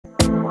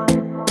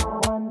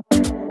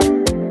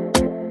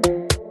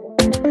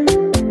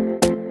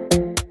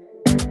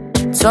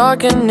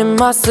talking in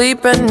my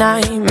sleep at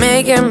night,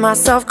 making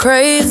myself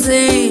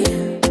crazy.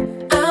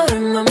 Out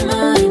of my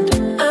mind,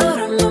 out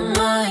of my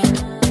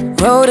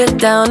mind. Wrote it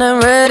down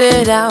and read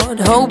it out,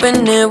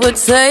 hoping it would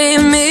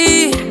save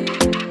me.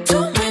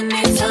 Too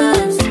many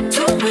times,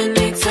 too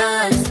many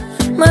times.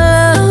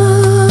 My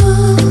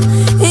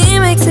love, he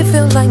makes it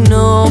feel like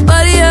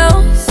nobody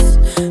else,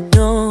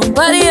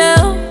 nobody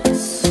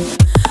else.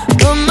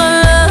 But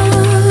my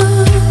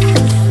love,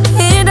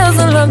 he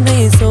doesn't love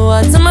me, so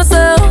I tell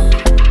myself,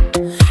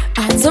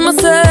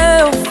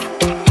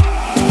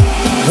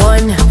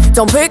 one,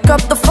 don't pick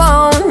up the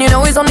phone, you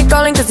know he's only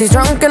calling cause he's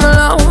drunk and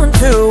alone.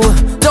 Two,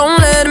 don't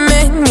let him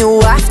in,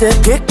 you have to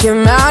kick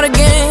him out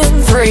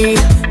again. Three,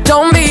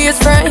 don't be his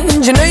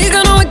friend, you know you're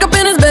gonna wake up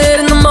in his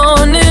bed in the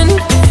morning.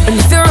 And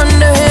if you're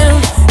under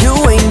him, you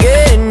ain't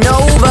getting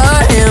over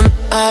him.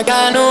 I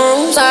got no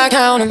rules, I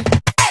count him.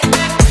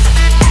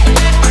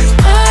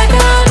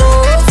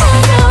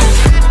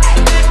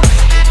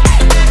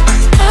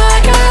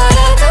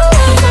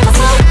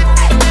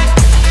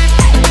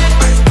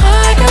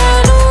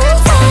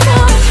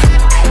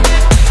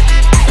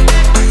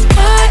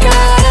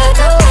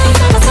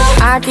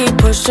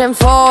 Pushing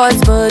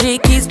forwards, but he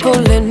keeps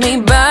pulling